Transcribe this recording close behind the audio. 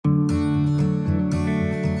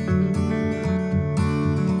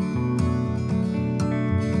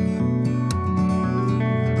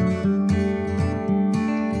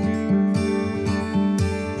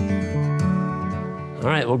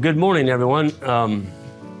well, good morning, everyone.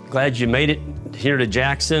 Glad you made it here to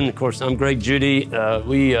Jackson. Of course, I'm Judy.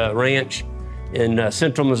 We ranch in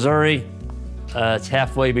central Missouri. It's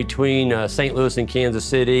halfway between St. Louis and Kansas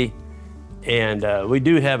City. And we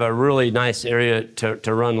do have a really nice area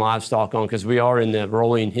to run livestock on because we are in the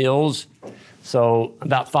rolling hills. So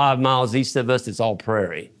about 5 miles east of us, it's all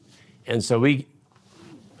prairie. And so we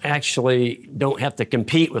actually don't have to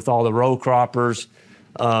compete with all the row croppers.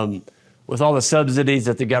 With all the subsidies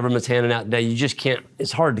that the government's handing out today, you just can't,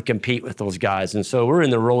 it's hard to compete with those guys. And so we're in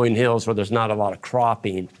the rolling hills where there's not a lot of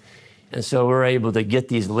cropping. And so we're able to get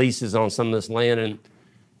these leases on some of this land. And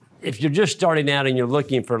if you're just starting out and you're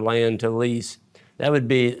looking for land to lease, that would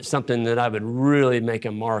be something that I would really make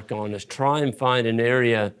a mark on, is try and find an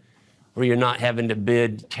area where you're not having to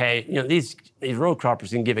bid cash. You know, these row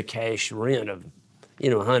croppers can give a cash rent of,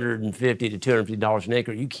 $150 to $250 an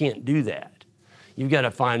acre. You can't do that. You've got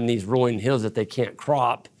to find these rolling hills that they can't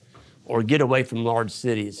crop or get away from large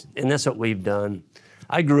cities. And that's what we've done.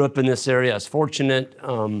 I grew up in this area. I was fortunate.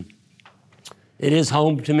 It is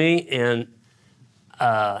home to me, and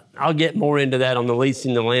I'll get more into that on the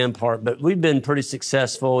leasing the land part, but we've been pretty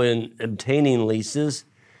successful in obtaining leases,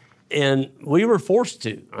 and we were forced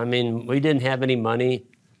to. I mean, we didn't have any money.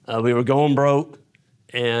 We were going broke,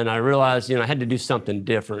 and I realized, I had to do something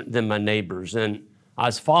different than my neighbors. And I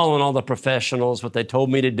was following all the professionals, what they told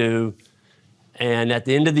me to do. And at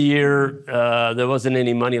the end of the year, there wasn't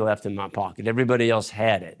any money left in my pocket. Everybody else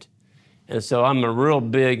had it. And so I'm a real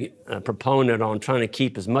big proponent on trying to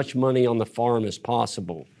keep as much money on the farm as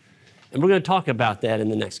possible. And we're going to talk about that in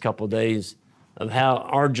the next couple of days, of how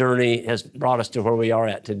our journey has brought us to where we are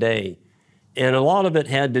at today. And a lot of it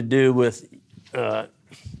had to do with, the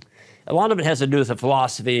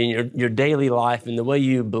philosophy and your daily life and the way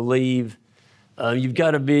you believe. You've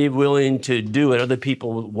got to be willing to do what other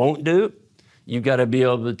people won't do. You've got to be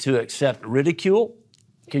able to accept ridicule,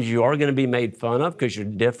 because you are going to be made fun of because you're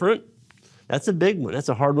different. That's a big one. That's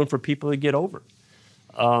a hard one for people to get over.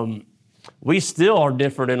 We still are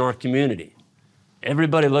different in our community.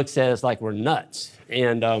 Everybody looks at us like we're nuts.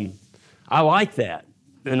 And I like that.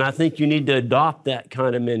 And I think you need to adopt that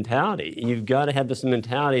kind of mentality. You've got to have this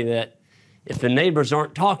mentality that if the neighbors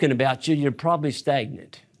aren't talking about you, you're probably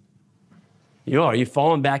stagnant. You're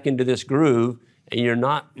falling back into this groove, and you're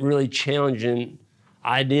not really challenging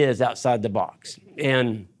ideas outside the box.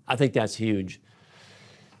 And I think that's huge.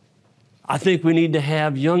 I think we need to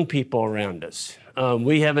have young people around us.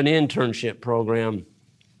 We have an internship program,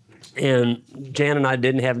 and Jan and I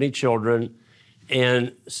didn't have any children.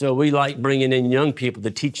 And so we like bringing in young people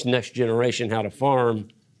to teach the next generation how to farm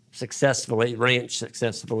successfully, ranch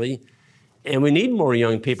successfully. And we need more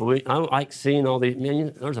young people. I like seeing all these,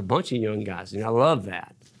 there's a bunch of young guys, and I love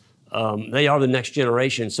that. They are the next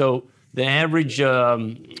generation. So the average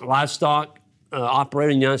livestock operator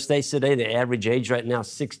in the United States today, the average age right now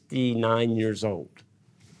is 69 years old,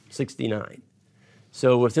 69.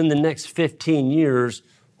 So within the next 15 years,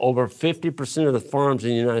 over 50% of the farms in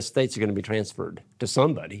the United States are going to be transferred to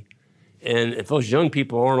somebody. And if those young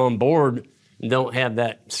people aren't on board, don't have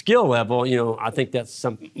that skill level, I think that's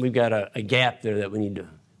something, we've got a gap there that we need to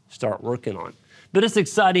start working on. But it's an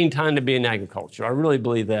exciting time to be in agriculture. I really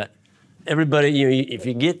believe that. Everybody, if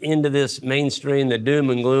you get into this mainstream, the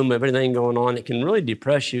doom and gloom of everything going on, it can really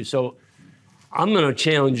depress you. So I'm going to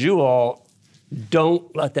challenge you all,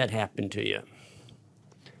 don't let that happen to you.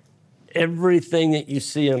 Everything that you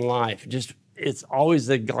see in life, it's always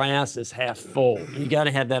the glass is half full. You got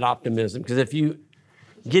to have that optimism, because if you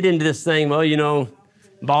get into this thing, well,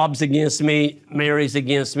 Bob's against me, Mary's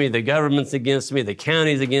against me, the government's against me, the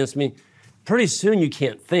county's against me, pretty soon you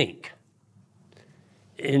can't think.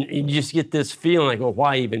 And you just get this feeling like, well,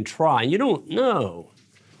 why even try? You don't know.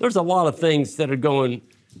 There's a lot of things that are going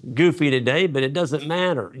goofy today, but it doesn't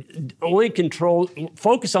matter.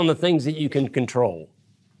 Focus on the things that you can control.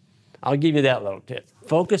 I'll give you that little tip.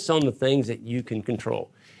 Focus on the things that you can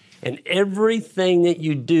control. And everything that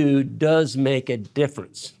you do does make a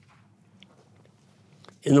difference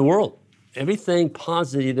in the world. Everything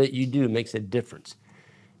positive that you do makes a difference.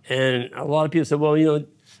 And a lot of people say, well,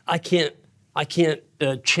 I can't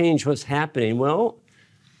change what's happening. Well,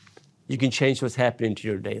 you can change what's happening to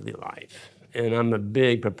your daily life. And I'm a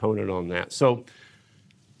big proponent on that. So,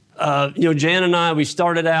 Jan and I, we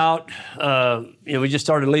started out, we just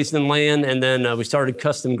started leasing land, and then we started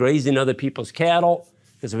custom grazing other people's cattle,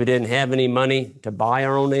 because we didn't have any money to buy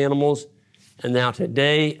our own animals. And now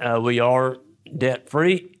today, we are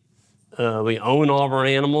debt-free. We own all of our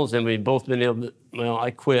animals, and we've both been able to,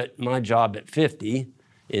 I quit my job at 50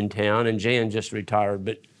 in town, and Jan just retired.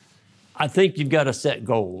 But I think you've got to set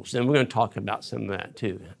goals, and we're going to talk about some of that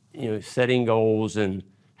too. Setting goals and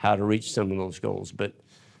how to reach some of those goals. But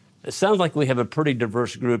it sounds like we have a pretty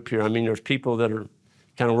diverse group here. I mean, there's people that are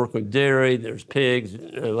kind of working with dairy, there's pigs,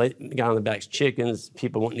 the guy on the back's chickens,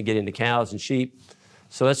 people wanting to get into cows and sheep.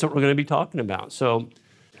 So that's what we're going to be talking about. So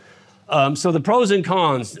the pros and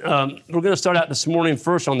cons. We're going to start out this morning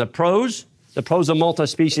first on the pros of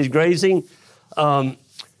multi-species grazing.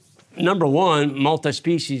 Number one,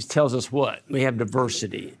 multi-species tells us what? We have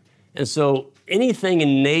diversity. And so anything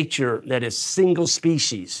in nature that is single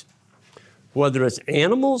species, whether it's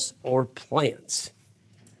animals or plants,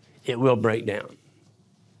 it will break down.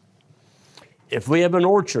 If we have an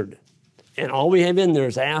orchard and all we have in there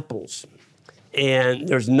is apples and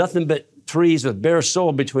there's nothing but trees with bare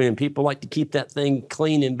soil between them, people like to keep that thing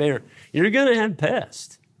clean and bare, you're going to have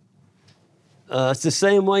pests. It's the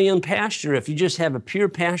same way in pasture. If you just have a pure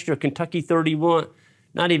pasture, Kentucky 31,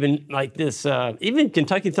 not even like this, even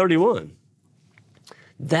Kentucky 31,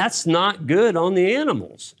 that's not good on the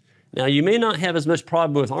animals. Now, you may not have as much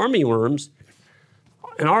problem with armyworms.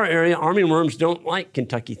 In our area, armyworms don't like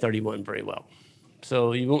Kentucky 31 very well.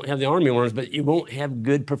 So you won't have the armyworms, but you won't have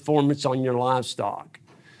good performance on your livestock.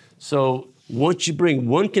 So once you bring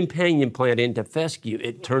one companion plant into fescue,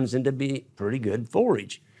 it turns into be pretty good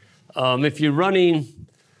forage. If you're running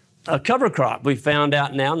a cover crop, we found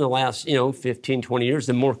out now in the last 15, 20 years,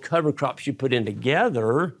 the more cover crops you put in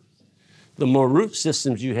together, the more root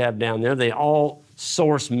systems you have down there. They all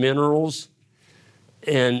source minerals,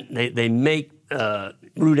 and they make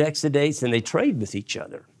root exudates, and they trade with each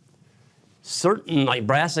other. Certain, like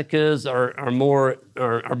brassicas,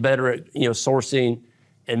 are better at sourcing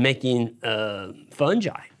and making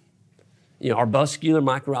fungi. Arbuscular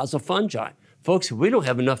mycorrhizal fungi. Folks, we don't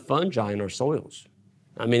have enough fungi in our soils.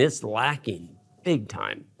 I mean, it's lacking big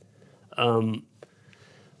time.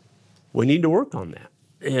 We need to work on that.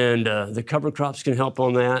 And the cover crops can help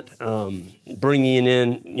on that, bringing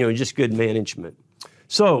in, just good management.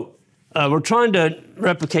 So we're trying to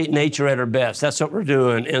replicate nature at our best. That's what we're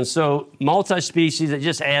doing. And so multi-species, it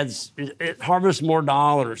just adds, it harvests more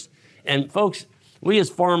dollars. And folks, we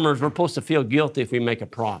as farmers, we're supposed to feel guilty if we make a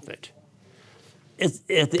profit.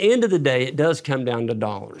 At the end of the day, it does come down to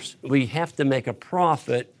dollars. We have to make a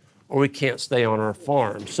profit or we can't stay on our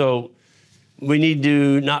farm. So we need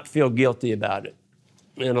to not feel guilty about it.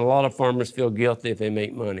 And a lot of farmers feel guilty if they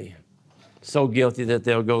make money. So guilty that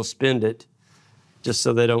they'll go spend it just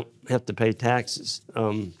so they don't have to pay taxes.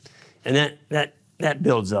 And that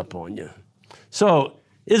builds up on you. So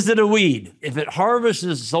is it a weed? If it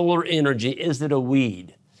harvests solar energy, is it a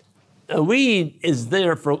weed? A weed is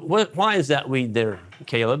there for, why is that weed there,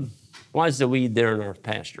 Caleb? Why is the weed there in our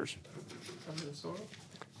pastures? Cover the soil.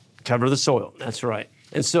 Cover the soil, that's right.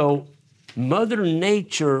 And so Mother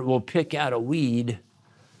Nature will pick out a weed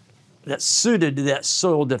that's suited to that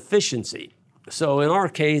soil deficiency. So in our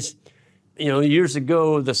case, years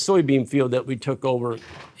ago, the soybean field that we took over,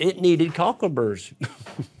 it needed cockleburrs.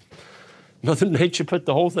 Mother Nature put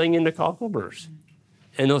the whole thing into cockleburrs.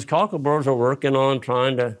 And those cockleburrs are working on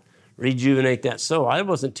trying to rejuvenate that soil. I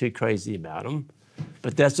wasn't too crazy about them,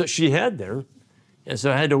 but that's what she had there. And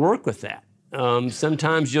so I had to work with that.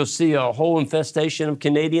 Sometimes you'll see a whole infestation of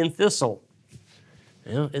Canadian thistle.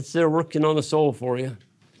 It's there working on the soil for you.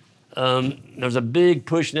 There's a big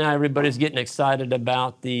push now. Everybody's getting excited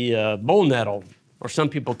about the bull nettle, or some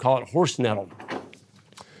people call it horse nettle.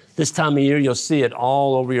 This time of year, you'll see it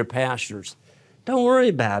all over your pastures. Don't worry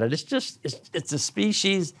about it. It's a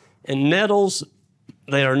species, and nettles,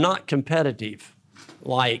 they are not competitive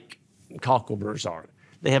like cockleburrs are.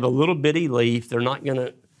 They have a little bitty leaf. They're not going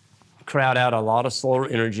to crowd out a lot of solar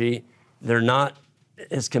energy. They're not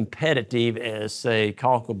as competitive as, say,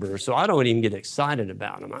 cockleburrs. So I don't even get excited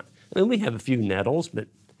about them. I mean, we have a few nettles, but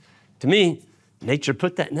to me, nature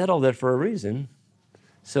put that nettle there for a reason.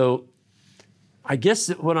 So I guess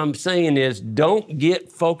what I'm saying is don't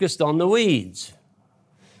get focused on the weeds.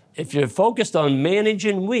 If you're focused on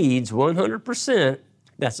managing weeds 100%,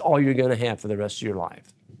 that's all you're going to have for the rest of your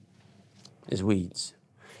life is weeds.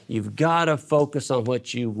 You've got to focus on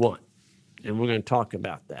what you want, and we're going to talk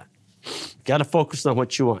about that. Got to focus on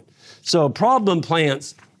what you want. So problem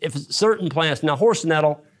plants, if certain plants, now horse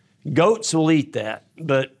nettle, goats will eat that,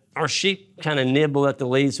 but our sheep kind of nibble at the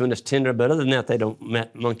leaves when it's tender, but other than that, they don't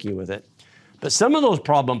monkey with it. But some of those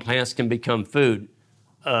problem plants can become food.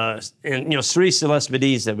 And Ceresia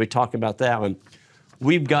lespedeza, we talk about that one.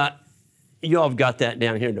 You all have got that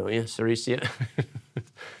down here, don't you, Ceresia?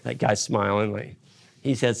 That guy's smiling like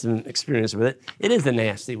he's had some experience with it. It is a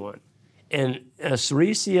nasty one. And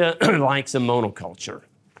Ceresia likes a monoculture.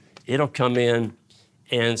 It'll come in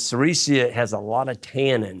And Sericea has a lot of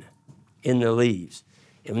tannin in the leaves.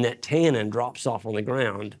 And when that tannin drops off on the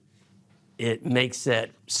ground, it makes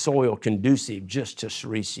that soil conducive just to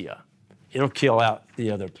Sericea. It'll kill out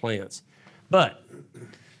the other plants. But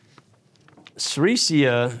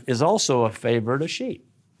Sericea is also a favorite of sheep.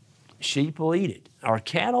 Sheep will eat it. Our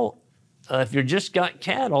cattle, if you've just got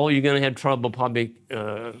cattle, you're going to have trouble probably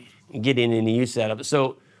getting any use out of it.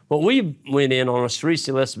 So what we went in on our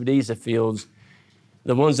Sericea lespedeza fields,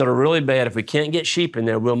 the ones that are really bad, if we can't get sheep in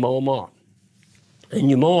there, we'll mow them off. And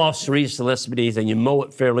you mow off Sericea lespedeza and you mow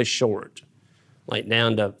it fairly short, like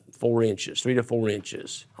down to 4 inches, 3 to 4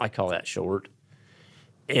 inches. I call that short.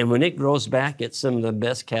 And when it grows back, it's some of the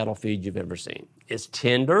best cattle feed you've ever seen. It's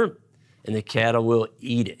tender, and the cattle will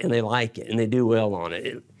eat it, and they like it, and they do well on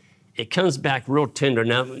it. It comes back real tender.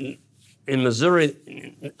 Now, in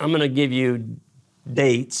Missouri, I'm going to give you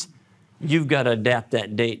dates. You've got to adapt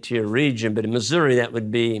that date to your region, but in Missouri, that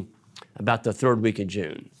would be about the 3rd week of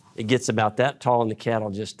June. It gets about that tall, and the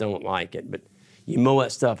cattle just don't like it. But you mow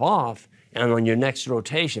that stuff off, and on your next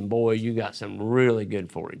rotation, boy, you got some really good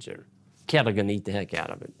forage there. Cattle are going to eat the heck out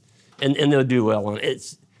of it, and they'll do well on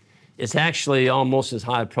it. It's actually almost as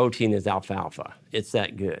high protein as alfalfa. It's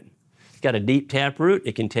that good. It's got a deep taproot.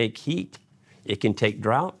 It can take heat. It can take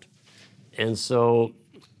drought. And so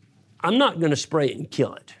I'm not going to spray it and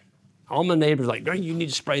kill it. All my neighbors are like, you need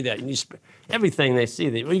to spray that. You need to spray. Everything they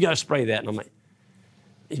see, well, you got to spray that. And I'm like,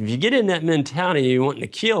 if you get in that mentality, you're wanting to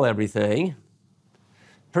kill everything,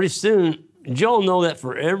 pretty soon, you'll know that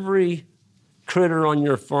for every critter on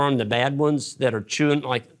your farm, the bad ones that are chewing,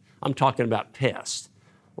 like I'm talking about pests.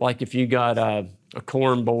 Like if you got a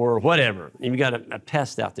corn borer or whatever, and you got a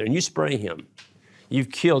pest out there and you spray him, you've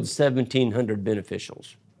killed 1,700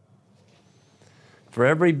 beneficials. For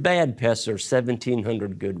every bad pest, there's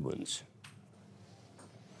 1,700 good ones.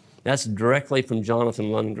 That's directly from Jonathan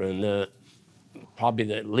Lundgren, probably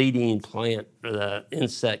the leading plant or the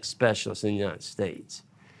insect specialist in the United States.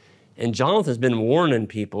 And Jonathan's been warning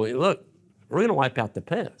people, look, we're going to wipe out the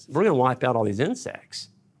pests. We're going to wipe out all these insects.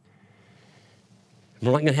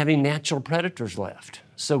 We're not going to have any natural predators left.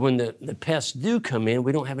 So when the pests do come in,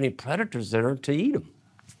 we don't have any predators there to eat them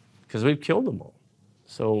because we've killed them all.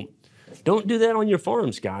 So don't do that on your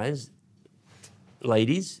farms, guys.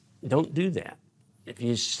 Ladies, don't do that. If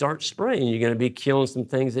you start spraying, you're going to be killing some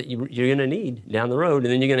things that you're going to need down the road,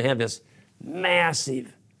 and then you're going to have this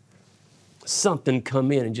massive something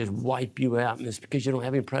come in and just wipe you out, and it's because you don't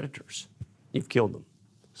have any predators. You've killed them.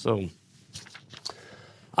 So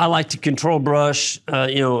I like to control brush.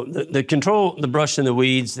 The control the brush and the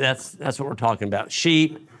weeds, that's what we're talking about.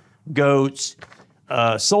 Sheep, goats,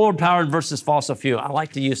 solar-powered versus fossil fuel. I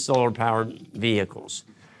like to use solar-powered vehicles.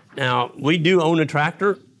 Now, we do own a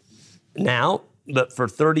tractor now, but for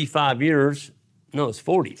 35 years, no, it's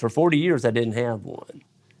 40. For 40 years, I didn't have one.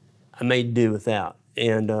 I made do without.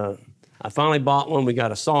 And I finally bought one. We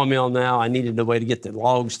got a sawmill now. I needed a way to get the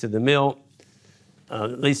logs to the mill.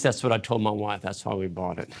 At least that's what I told my wife. That's why we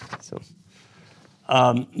bought it. So,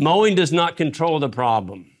 mowing does not control the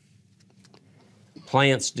problem.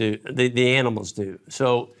 Plants do. The animals do.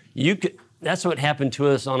 So that's what happened to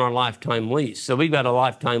us on our lifetime lease. So we've got a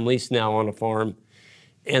lifetime lease now on a farm,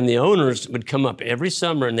 and the owners would come up every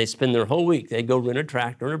summer and they spend their whole week. They'd go rent a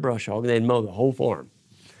tractor and a brush hog. They'd mow the whole farm.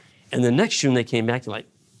 And the next year when they came back, they're like,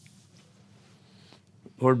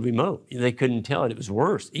 where did we mow? They couldn't tell it. It was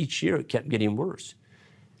worse. Each year it kept getting worse.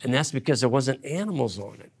 And that's because there wasn't animals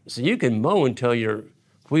on it. So you can mow until your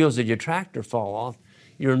wheels of your tractor fall off.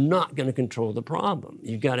 You're not going to control the problem.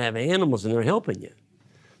 You've got to have animals and they're helping you.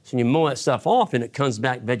 So when you mow that stuff off and it comes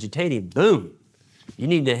back vegetative, boom. You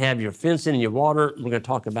need to have your fencing and your water. We're going to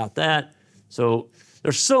talk about that. So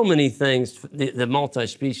there's so many things the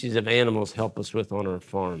multi-species of animals help us with on our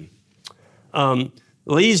farm.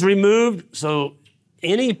 Leaves removed. So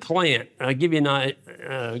any plant, I'll give you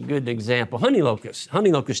a good example, honey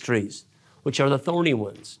locust trees, which are the thorny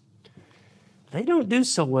ones. They don't do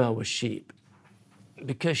so well with sheep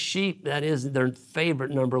because sheep, that is their favorite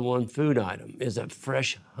 #1 food item, is a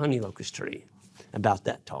fresh honey locust tree about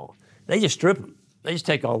that tall. They just strip them. They just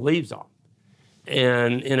take all the leaves off.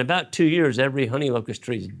 And in about 2 years, every honey locust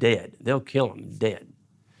tree is dead. They'll kill them dead.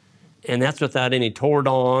 And that's without any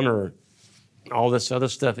Tordon or all this other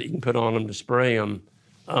stuff that you can put on them to spray them.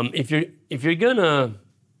 If you're gonna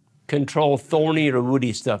control thorny or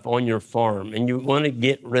woody stuff on your farm and you want to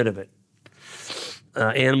get rid of it,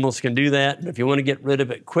 animals can do that. But if you want to get rid of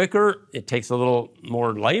it quicker, it takes a little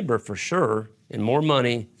more labor for sure and more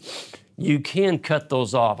money. You can cut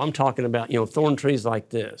those off. I'm talking about thorn trees like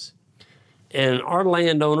this. And our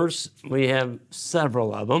landowners, we have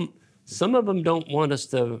several of them. some of them don't want us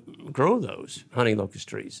to grow those honey locust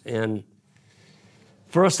trees. And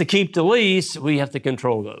for us to keep the lease, we have to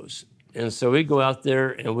control those. And so we go out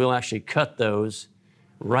there and we'll actually cut those.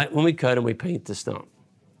 Right when we cut them, we paint the stump.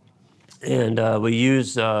 And we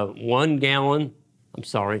use 1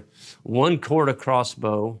 quart of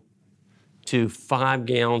crossbow to 5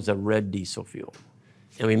 gallons of red diesel fuel.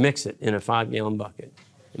 And we mix it in a 5-gallon bucket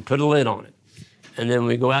and put a lid on it. And then when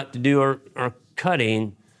we go out to do our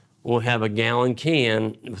cutting, we'll have a gallon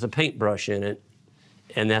can with a paintbrush in it.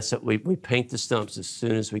 And that's it. We paint the stumps as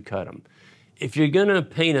soon as we cut them. If you're gonna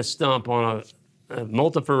paint a stump on a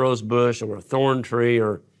multiflorous bush or a thorn tree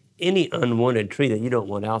or any unwanted tree that you don't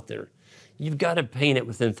want out there, you've got to paint it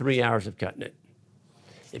within 3 hours of cutting it.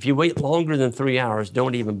 If you wait longer than 3 hours,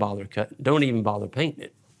 don't even bother painting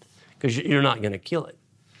it, because you're not going to kill it.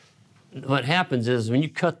 What happens is when you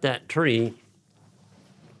cut that tree,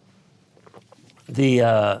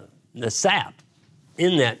 the sap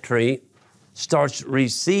in that tree starts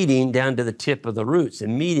receding down to the tip of the roots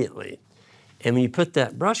immediately. And when you put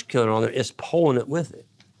that brush killer on there, it's pulling it with it,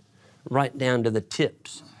 right down to the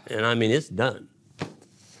tips. And I mean, it's done.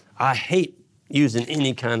 I hate using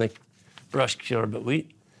any kind of brush killer, but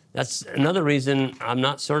that's another reason I'm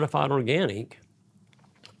not certified organic.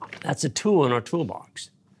 That's a tool in our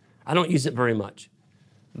toolbox. I don't use it very much.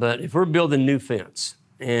 But if we're building new fence,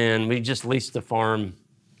 and we just leased the farm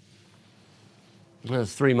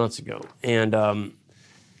 3 months ago, and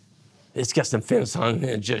it's got some fence on it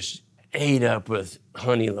and just ate up with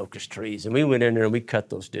honey locust trees. And we went in there and we cut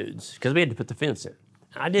those dudes because we had to put the fence in.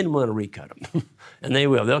 I didn't want to recut them. And they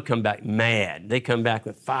will. They'll come back mad. They come back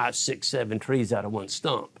with 5, 6, 7 trees out of one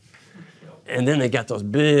stump. And then they got those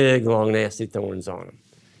big, long, nasty thorns on them.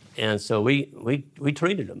 And so we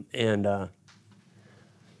treated them. And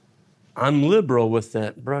I'm liberal with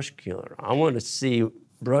that brush killer. I want to see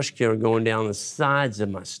brush killer going down the sides of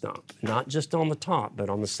my stump, not just on the top, but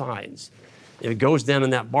on the sides. If it goes down in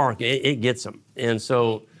that bark, it gets them. And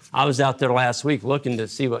so I was out there last week looking to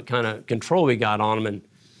see what kind of control we got on them, and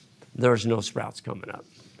there's no sprouts coming up.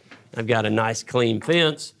 I've got a nice clean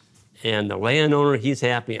fence, and the landowner, he's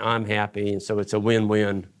happy, I'm happy, and so it's a win-win.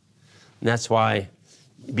 And that's why,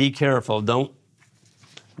 be careful. Don't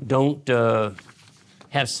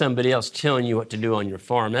have somebody else telling you what to do on your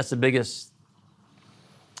farm. That's the biggest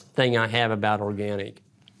thing I have about organic,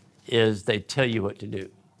 is they tell you what to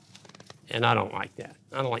do. And I don't like that.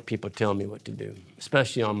 I don't like people telling me what to do,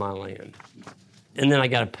 especially on my land. And then I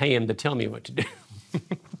got to pay them to tell me what to do.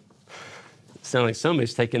 Sounds like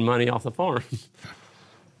somebody's taking money off the farm.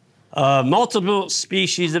 Multiple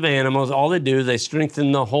species of animals, all they do is they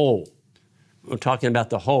strengthen the whole. We're talking about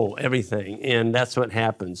the whole, everything, and that's what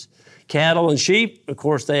happens. Cattle and sheep, of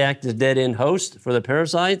course, they act as dead-end hosts for the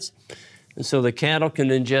parasites. And so the cattle can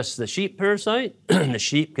ingest the sheep parasite, and the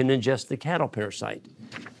sheep can ingest the cattle parasite.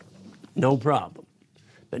 No problem.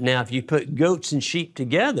 But now if you put goats and sheep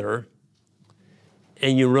together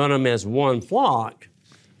and you run them as one flock,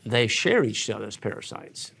 they share each other's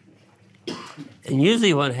parasites. And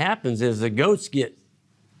usually what happens is the goats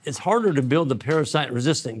it's harder to build a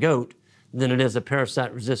parasite-resistant goat than it is a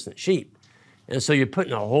parasite-resistant sheep. And so you're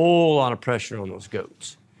putting a whole lot of pressure on those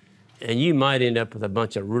goats. And you might end up with a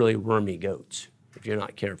bunch of really wormy goats if you're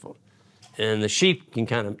not careful. And the sheep can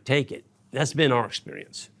kind of take it. That's been our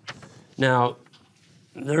experience. Now,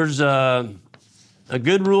 there's a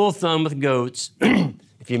good rule of thumb with goats.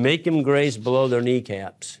 If you make them graze below their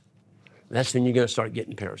kneecaps, that's when you're going to start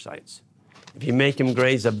getting parasites. If you make them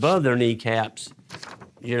graze above their kneecaps,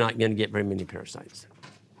 you're not going to get very many parasites.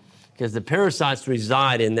 Because the parasites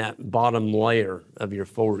reside in that bottom layer of your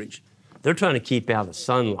forage. They're trying to keep out the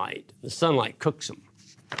sunlight. The sunlight cooks them.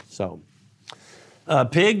 So,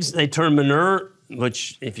 pigs, they turn manure,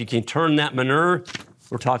 which if you can turn that manure,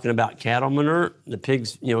 we're talking about cattle manure. The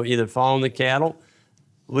pigs, either follow the cattle.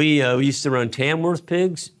 We used to run Tamworth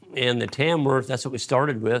pigs, and the Tamworth, that's what we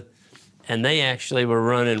started with, and they actually were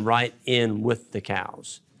running right in with the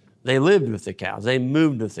cows. They lived with the cows. They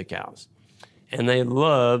moved with the cows. And they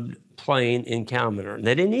loved playing in cow manure.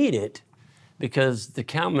 They didn't eat it because the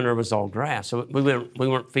cow manure was all grass, so we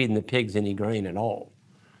weren't feeding the pigs any grain at all.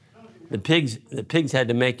 The pigs had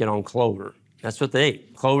to make it on clover. That's what they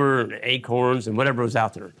ate, clover and acorns and whatever was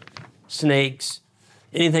out there. Snakes,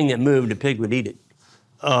 anything that moved, the pig would eat it.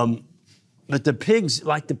 But the pigs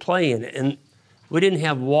liked to play in it, and we didn't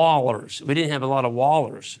have wallers. We didn't have a lot of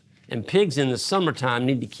wallers. And pigs in the summertime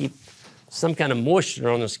need to keep some kind of moisture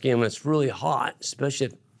on the skin when it's really hot, especially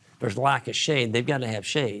if there's lack of shade. They've got to have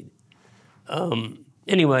shade.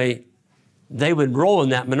 Anyway, they would roll in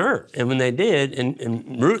that manure, and when they did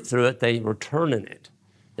and root through it, they were turning it.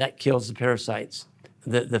 that kills the parasites,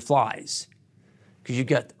 the flies, because you've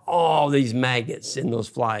got all these maggots in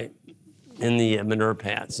those in the manure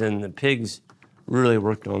pads, and the pigs really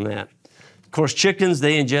worked on that. Of course, chickens,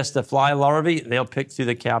 they ingest the fly larvae. They'll pick through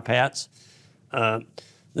the cow pats. The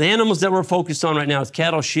animals that we're focused on right now is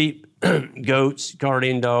cattle, sheep, goats,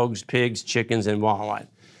 guardian dogs, pigs, chickens, and wildlife.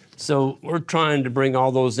 So we're trying to bring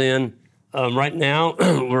all those in. Right now,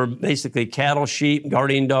 we're basically cattle, sheep,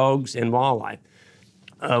 guardian dogs, and wildlife.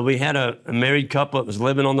 We had a married couple that was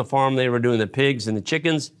living on the farm. They were doing the pigs and the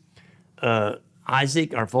chickens.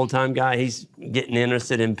 Isaac, our full-time guy, he's getting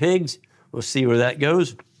interested in pigs. We'll see where that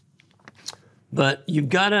goes. But you've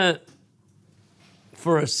got to,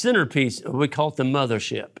 for a centerpiece, we call it the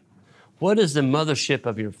mothership. What is the mothership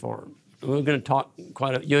of your farm? We're going to talk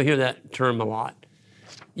you'll hear that term a lot.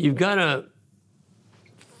 You've got to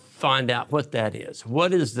find out what that is.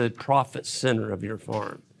 What is the profit center of your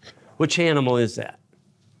farm? Which animal is that?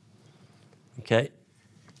 Okay?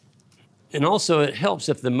 And also it helps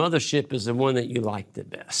if the mothership is the one that you like the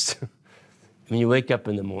best. When you wake up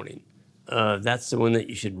in the morning, that's the one that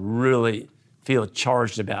you should really feel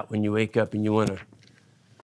charged about when you wake up and you want to